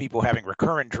people having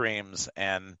recurrent dreams,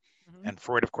 and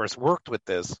Freud, of course, worked with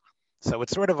this. So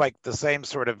it's sort of like the same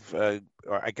sort of, or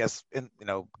I guess,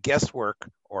 guesswork,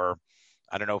 or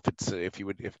I don't know if it's I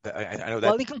know that.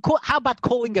 Well, you can how about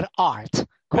calling it art?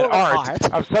 Art.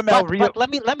 But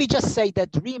let me just say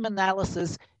that dream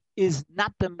analysis is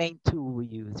not the main tool we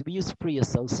use. We use free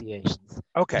associations.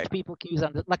 Okay. Which people can use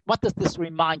like, what does this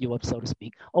remind you of, so to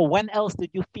speak? Or when else did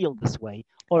you feel this way?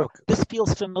 Or this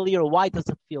feels familiar. Why does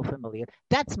it feel familiar?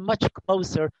 That's much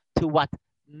closer to what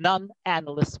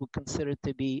non-analysts would consider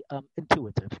to be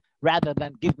intuitive, rather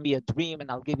than give me a dream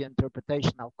and I'll give you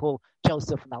interpretation. I'll call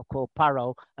Joseph and I'll call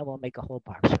Paro and we'll make a whole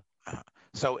parsha.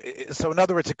 So in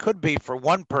other words, it could be for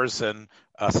one person,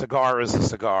 a cigar is a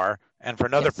cigar, and for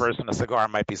another person, a cigar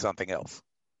might be something else.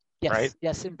 Yes, right?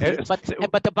 Yes, indeed.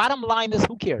 But the bottom line is,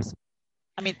 who cares?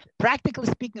 I mean, practically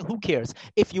speaking, who cares?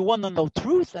 If you want to know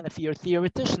truth, and if you're a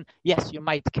theoretician, yes, you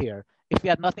might care. If you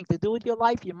have nothing to do with your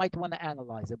life, you might want to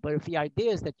analyze it. But if the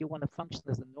idea is that you want to function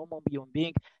as a normal human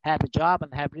being, have a job,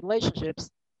 and have relationships,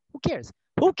 who cares?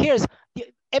 Who cares?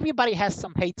 Everybody has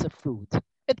some hates of food.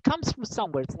 It comes from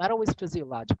somewhere. It's not always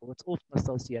physiological. It's often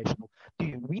associational. Do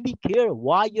you really care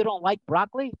why you don't like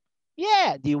broccoli?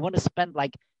 Yeah. Do you want to spend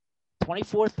like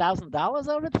 $24,000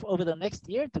 on it over the next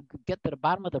year to get to the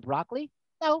bottom of the broccoli?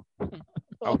 No.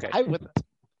 Okay. I wouldn't.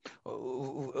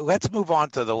 Let's move on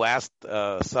to the last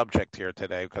subject here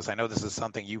today, because I know this is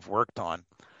something you've worked on.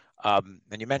 And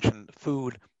you mentioned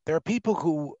food. There are people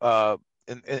who,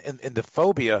 in the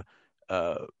phobia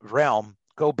realm,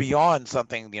 go beyond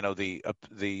something,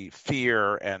 the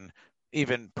fear and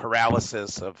even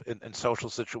paralysis in social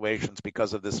situations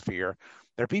because of this fear.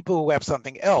 There are people who have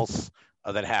something else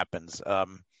that happens.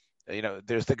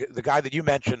 There's the guy that you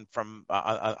mentioned from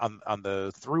on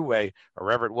the thruway or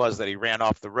wherever it was that he ran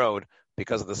off the road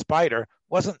because of the spider.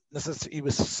 Wasn't necessarily, he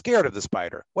was scared of the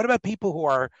spider. What about people who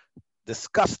are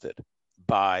disgusted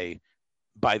by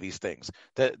these things?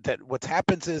 That what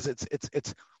happens is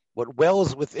it's what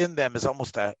wells within them is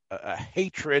almost a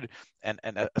hatred and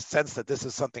a sense that this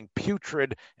is something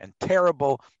putrid and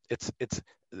terrible.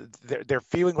 They're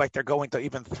feeling like they're going to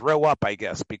even throw up, I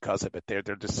guess, because of it. They're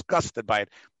disgusted by it.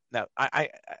 Now,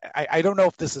 I don't know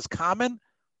if this is common,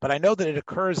 but I know that it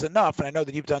occurs enough, and I know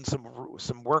that you've done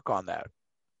some work on that.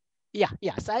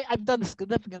 Yes, I've done a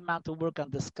significant amount of work on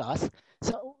disgust.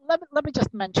 So let me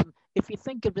just mention, if you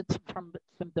think of it from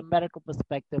the medical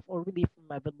perspective, or really from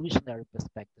an evolutionary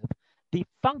perspective, the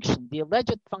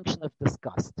alleged function of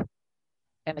disgust,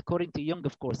 and according to Jung,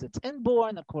 of course, it's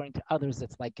inborn. According to others,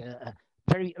 it's like a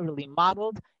very early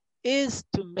modeled, is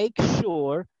to make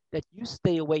sure that you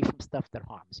stay away from stuff that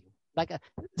harms you. Like,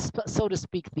 so to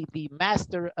speak, the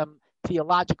master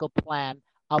theological plan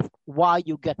of why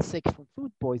you get sick from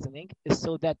food poisoning is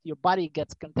so that your body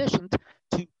gets conditioned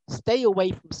to stay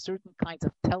away from certain kinds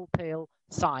of telltale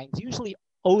signs, usually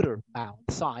odor-bound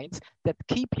signs, that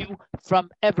keep you from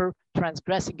ever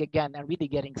transgressing again and really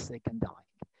getting sick and dying.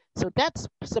 So that's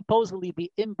supposedly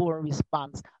the inborn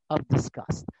response of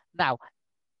disgust. Now,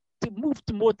 to move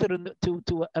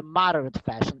to a moderate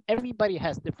fashion, everybody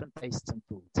has different tastes in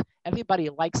foods. Everybody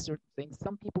likes certain things.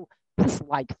 Some people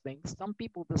dislike things. Some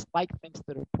people dislike things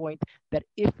to the point that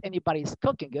if anybody's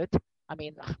cooking it, I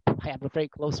mean, I have a very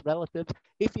close relative.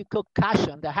 If you cook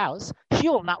kasha in the house, she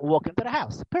will not walk into the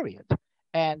house, period.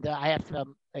 And I have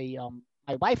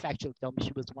my wife actually told me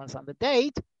she was once on the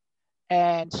date,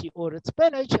 and she ordered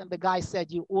spinach, and the guy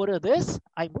said, "You order this,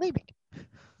 I'm leaving."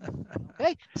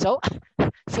 Okay, so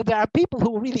there are people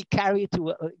who really carry it to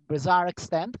a bizarre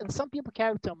extent, and some people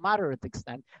carry it to a moderate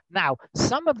extent. Now,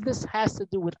 some of this has to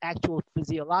do with actual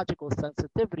physiological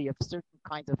sensitivity of certain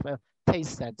kinds of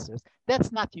taste sensors.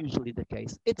 That's not usually the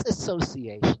case. It's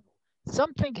association.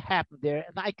 Something happened there,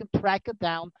 and I can track it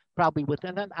down probably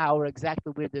within an hour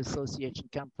exactly where the association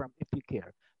came from if you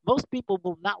care. Most people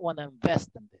will not want to invest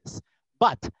in this.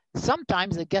 But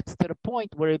sometimes it gets to the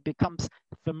point where it becomes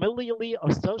familially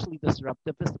or socially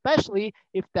disruptive, especially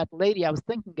if that lady I was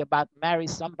thinking about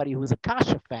marries somebody who's a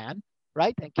kasha fan.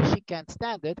 right? And she can't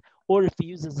stand it. Or if he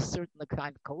uses a certain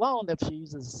kind of cologne, if she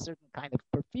uses a certain kind of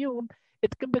perfume,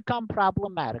 it can become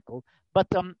problematical. But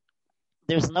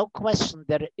there's no question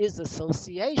that it is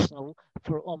associational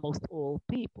for almost all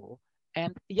people.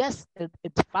 And yes, it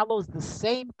follows the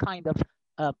same kind of,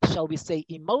 shall we say,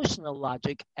 emotional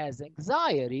logic as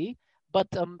anxiety, but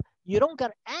you don't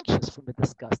get anxious from a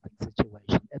disgusting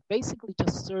situation. It basically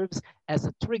just serves as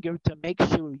a trigger to make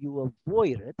sure you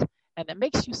avoid it, and it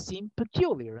makes you seem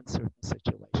peculiar in certain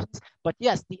situations. But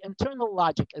yes, the internal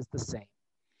logic is the same.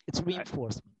 It's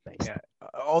reinforcement based. Yeah.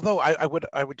 Although I would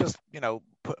just, I'm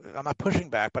not pushing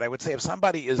back, but I would say if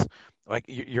somebody is like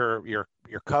your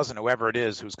cousin, whoever it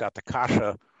is, who's got the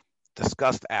kasha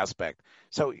disgust aspect.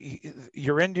 So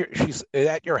she's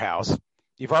at your house.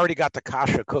 You've already got the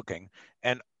kasha cooking,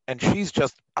 and she's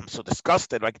just, I'm so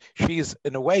disgusted. Like she's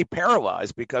in a way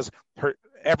paralyzed because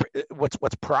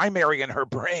what's primary in her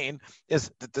brain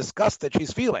is the disgust that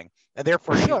she's feeling, and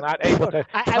therefore she's not able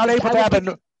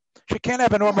to. She can't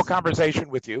have a normal conversation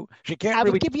with you. She can't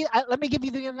let me give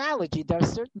you the analogy. There are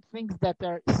certain things that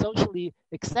are socially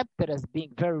accepted as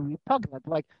being very repugnant.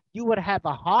 Like you would have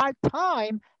a hard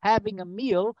time having a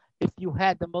meal if you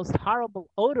had the most horrible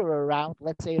odor around,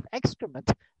 let's say, of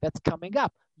excrement that's coming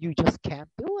up. You just can't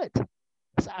do it.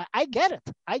 So I get it.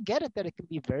 I get it that it can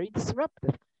be very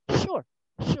disruptive. Sure.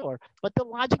 But the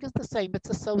logic is the same. It's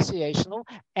associational,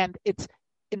 and it's,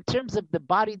 in terms of the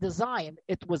body design,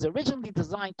 it was originally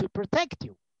designed to protect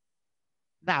you.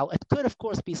 Now, it could, of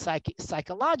course, be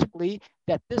psychologically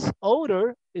that this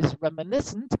odor is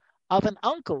reminiscent of an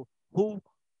uncle who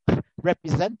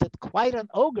represented quite an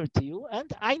ogre to you.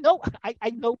 And I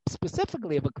know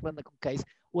specifically of a clinical case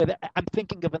where I'm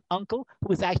thinking of an uncle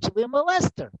who is actually a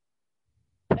molester.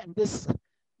 And this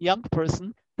young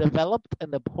person developed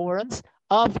an abhorrence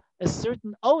of a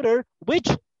certain odor, which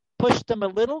pushed him a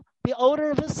little, the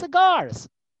odor of his cigars.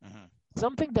 Mm-hmm.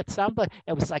 Something that sounded like,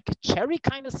 it was like a cherry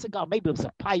kind of cigar. Maybe it was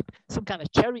a pipe, some kind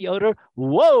of cherry odor.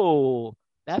 Whoa,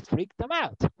 that freaked him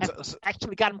out. And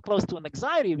actually got him close to an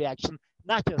anxiety reaction,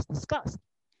 not just disgust.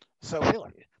 So,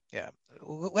 yeah,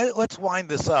 let's wind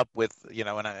this up with,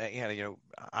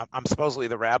 I'm supposedly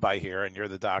the rabbi here and you're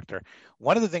the doctor.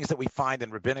 One of the things that we find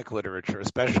in rabbinic literature,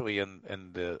 especially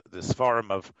in this forum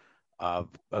of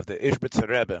the Ishbitzer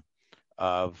Rebbe,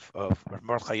 of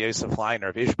Mordechai Yosef Leiner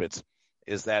of Ishbitz,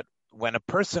 is that when a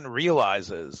person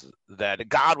realizes that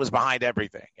God was behind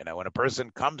everything, when a person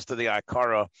comes to the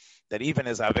Akara, that even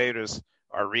his Averos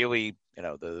are really,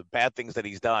 the bad things that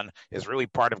he's done is really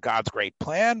part of God's great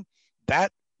plan,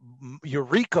 that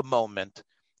eureka moment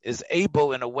is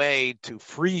able in a way to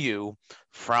free you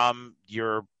from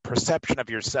your perception of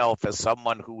yourself as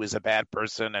someone who is a bad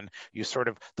person, and you sort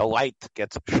of, the light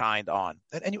gets shined on.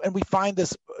 And we find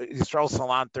this, Yisrael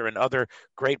Salanter and other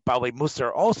great Baalei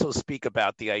Musar also speak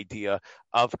about the idea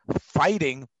of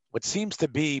fighting what seems to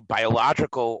be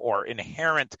biological or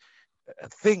inherent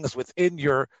things within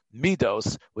your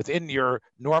midos, within your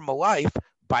normal life,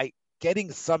 by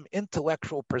getting some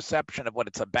intellectual perception of what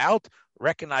it's about,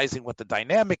 recognizing what the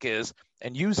dynamic is,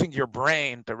 and using your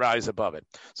brain to rise above it.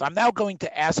 So I'm now going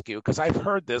to ask you, because I've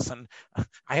heard this, and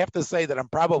I have to say that I'm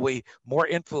probably more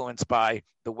influenced by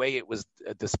the way it was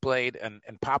displayed in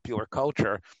popular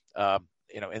culture,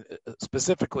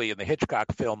 specifically in the Hitchcock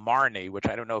film Marnie, which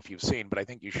I don't know if you've seen, but I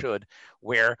think you should,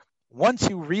 where once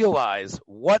you realize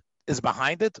what is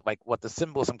behind it, like what the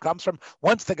symbolism comes from,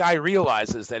 once the guy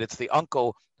realizes that it's the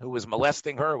uncle who was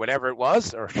molesting her, whatever it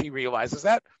was, or she realizes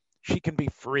that, she can be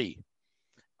free.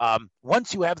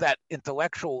 Once you have that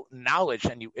intellectual knowledge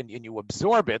and you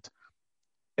absorb it,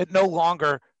 it no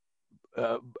longer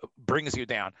brings you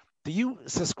down. Do you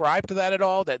subscribe to that at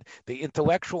all? That the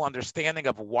intellectual understanding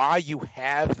of why you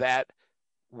have that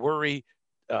worry,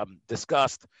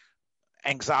 disgust,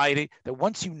 anxiety, that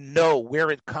once you know where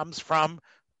it comes from,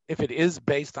 if it is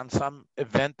based on some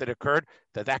event that occurred,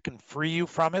 that can free you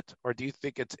from it? Or do you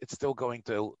think it's still going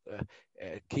to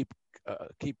keep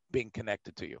being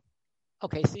connected to you?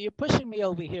 Okay, so you're pushing me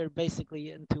over here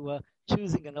basically into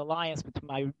choosing an alliance between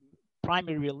my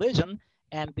primary religion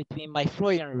and between my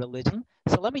Freudian religion.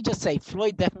 So let me just say,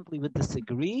 Freud definitely would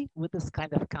disagree with this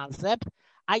kind of concept.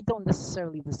 I don't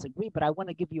necessarily disagree, but I want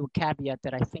to give you a caveat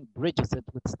that I think bridges it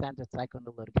with standard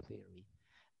psychoanalytic theory.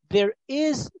 There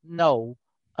is no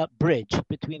bridge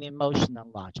between emotion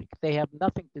and logic. They have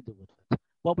nothing to do with it.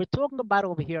 What we're talking about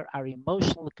over here are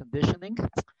emotional conditioning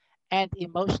and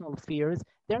emotional fears.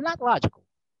 They're not logical.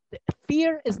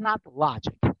 Fear is not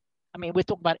logic. I mean, we're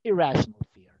talking about irrational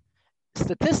fear.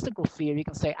 Statistical fear, you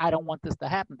can say, I don't want this to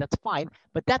happen. That's fine.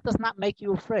 But that does not make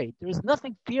you afraid. There is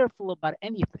nothing fearful about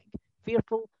anything.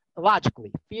 Fearful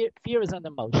logically, fear is an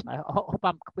emotion. I hope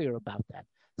I'm clear about that.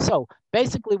 So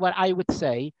basically, what I would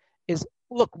say is,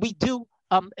 look, we do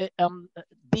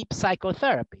deep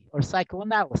psychotherapy or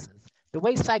psychoanalysis. The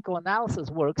way psychoanalysis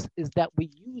works is that we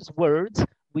use words,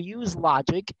 we use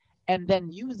logic, and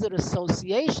then use it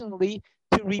associationally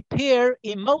to repair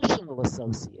emotional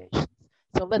associations.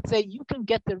 So let's say you can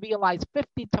get to realize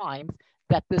 50 times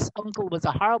that this uncle was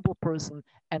a horrible person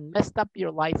and messed up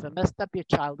your life and messed up your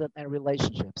childhood and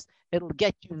relationships. It'll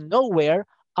get you nowhere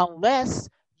unless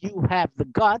you have the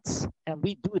guts, and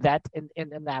we do that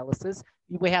in analysis.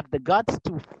 We have the guts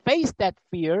to face that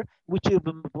fear, which you've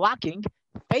been blocking,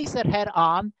 face it head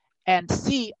on, and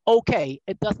see, okay,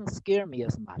 it doesn't scare me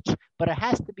as much, but it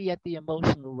has to be at the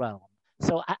emotional realm.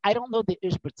 So I don't know the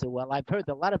Ishbitzer well. I've heard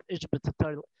a lot of Ishbitzer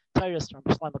Torahs from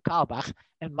Shlomo Carlebach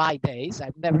in my days.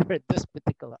 I've never heard this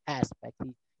particular aspect.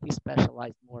 He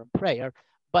specialized more in prayer.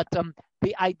 But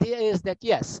the idea is that,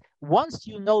 yes, once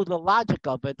you know the logic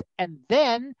of it, and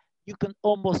then you can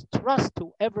almost trust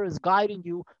whoever is guiding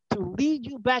you to lead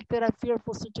you back to that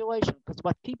fearful situation. Because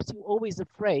what keeps you always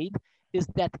afraid is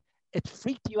that it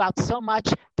freaked you out so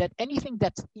much that anything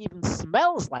that even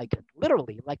smells like it,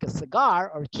 literally like a cigar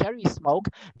or cherry smoke,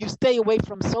 you stay away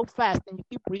from so fast, and you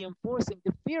keep reinforcing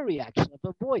the fear reaction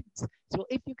of avoidance. So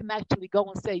if you can actually go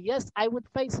and say, yes, I would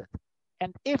face it.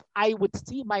 And if I would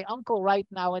see my uncle right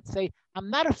now and say, I'm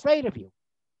not afraid of you.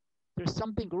 There's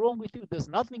something wrong with you. There's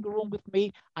nothing wrong with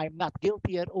me. I'm not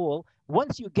guilty at all.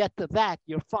 Once you get to that,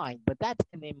 you're fine. But that's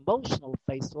an emotional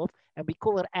face-off, and we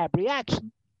call it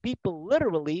abreaction. People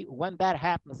literally, when that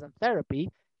happens in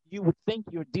therapy, you would think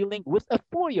you're dealing with a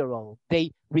 4-year-old.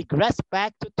 They regress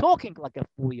back to talking like a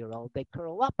 4-year-old. They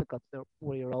curl up like a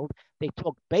 4-year-old. They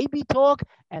talk baby talk,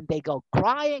 and they go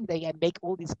crying. They make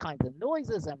all these kinds of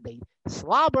noises, and they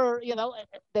slobber.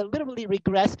 They literally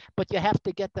regress, but you have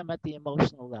to get them at the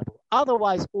emotional level.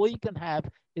 Otherwise, all you can have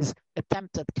is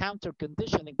attempted counter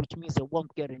conditioning, which means it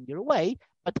won't get in your way,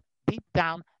 but deep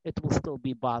down, it will still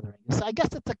be bothering you. So I guess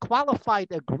it's a qualified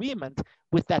agreement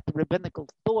with that rabbinical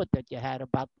thought that you had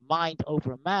about mind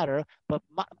over matter, but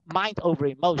mind over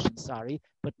emotion,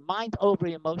 but mind over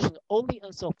emotion only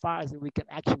insofar as we can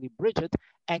actually bridge it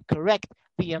and correct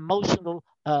the emotional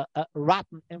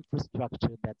rotten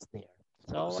infrastructure that's there.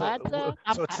 It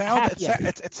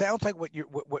sounds like what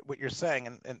you're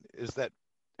saying, and is that,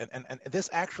 and this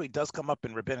actually does come up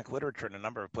in rabbinic literature in a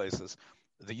number of places,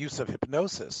 the use of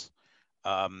hypnosis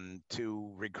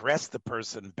to regress the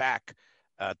person back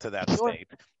to that state.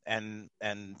 And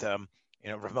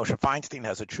Rav Moshe Feinstein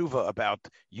has a tshuva about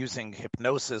using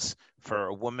hypnosis for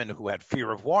a woman who had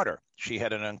fear of water. She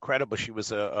had she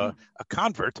was a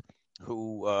convert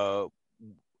who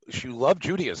she loved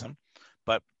Judaism,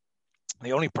 but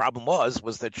the only problem was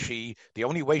that the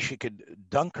only way she could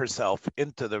dunk herself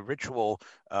into the ritual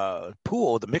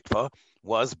pool, the mikvah,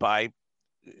 was by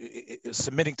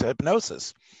submitting to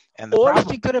hypnosis. And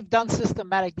she could have done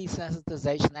systematic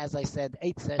desensitization, as I said,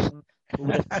 8 sessions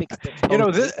would have fixed it.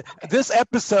 This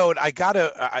episode, I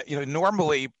gotta,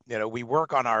 normally, we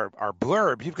work on our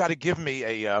blurb. You've got to give me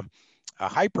a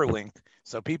hyperlink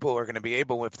so people are going to be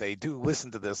able, if they do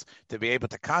listen to this, to be able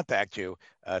to contact you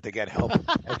to get help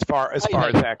as far as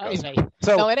that goes.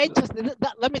 So no, it ain't just.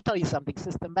 Let me tell you something.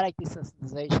 Systematic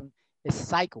desensitization is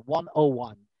Psych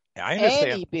 101. Yeah, I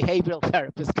understand. Any behavioral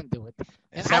therapist can do it.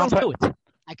 And I don't do it.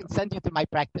 I can send you to my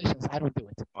practitioners. I don't do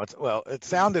it. Well, it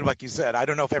sounded like you said. I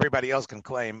don't know if everybody else can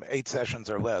claim 8 sessions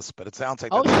or less, but it sounds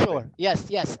like. Oh, sure.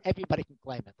 Yes. Everybody can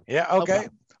claim it. Yeah. Okay. No,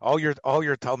 all your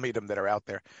Talmidim that are out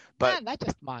there, but not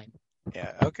just mine.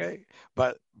 Yeah. Okay.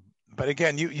 But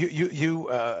again, you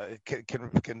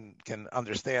can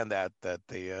understand that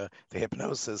the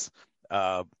hypnosis.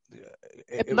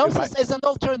 Hypnosis is an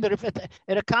alternative.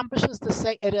 It accomplishes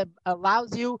it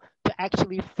allows you to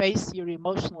actually face your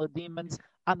emotional demons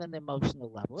on an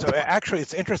emotional level. So actually,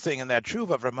 it's interesting in that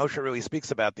tshuva, Rav Moshe really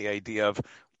speaks about the idea of,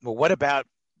 well, what about,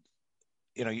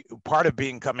 part of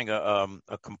becoming a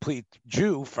complete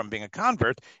Jew from being a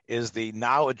convert is the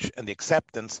knowledge and the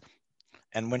acceptance.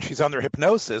 And when she's under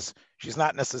hypnosis, she's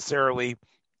not necessarily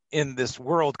in this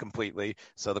world completely.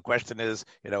 So the question is,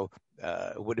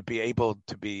 would it be able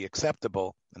to be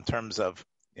acceptable in terms of,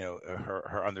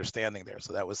 her understanding there?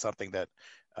 So that was something that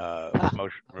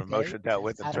Moshe dealt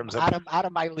with in terms of out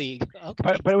of my league.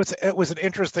 Okay. But it was an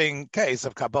interesting case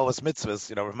of Kabbalah's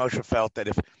mitzvahs. Rav Moshe felt that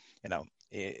if,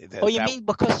 you mean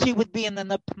because she would be in an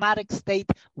hypnotic state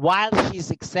while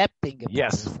she's accepting it?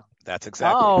 Yes. That's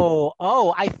exactly.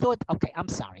 Oh, I thought. Okay, I'm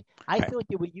sorry. I thought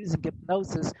you were using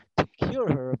hypnosis to cure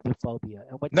her of the phobia.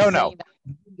 And what you're saying,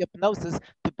 using hypnosis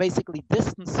to basically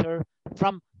distance her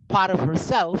from part of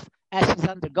herself as she's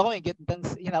undergoing it, then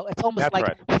it's almost That's like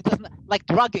right. she doesn't like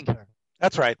drugging her.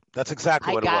 That's right. That's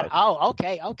exactly what it was. Oh,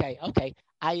 okay.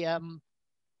 I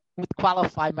would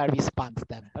qualify my response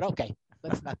then, but okay,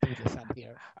 let's not do this on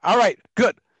here. All right,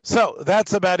 good. So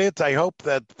that's about it. I hope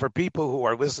that for people who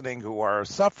are listening who are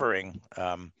suffering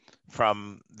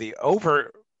from the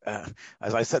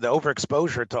as I said, the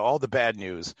overexposure to all the bad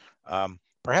news,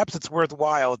 perhaps it's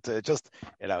worthwhile to just,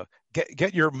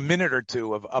 get your minute or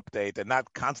two of update and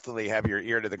not constantly have your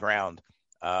ear to the ground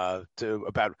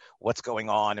about what's going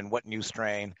on and what new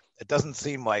strain. It doesn't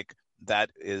seem like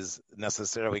that is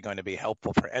necessarily going to be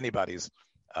helpful for anybody's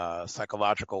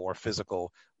psychological or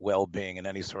physical well-being in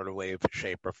any sort of way,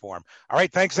 shape, or form. All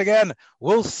right, thanks again.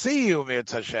 We'll see you,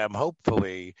 Mirz Hashem,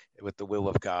 hopefully with the will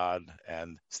of God.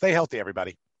 And stay healthy,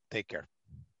 everybody. Take care.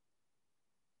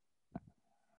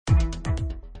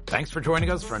 Thanks for joining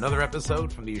us for another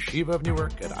episode from the Yeshiva of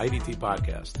Newark at IDT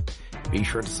Podcast. Be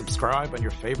sure to subscribe on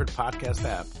your favorite podcast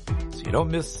app so you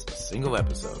don't miss a single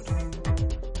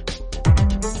episode.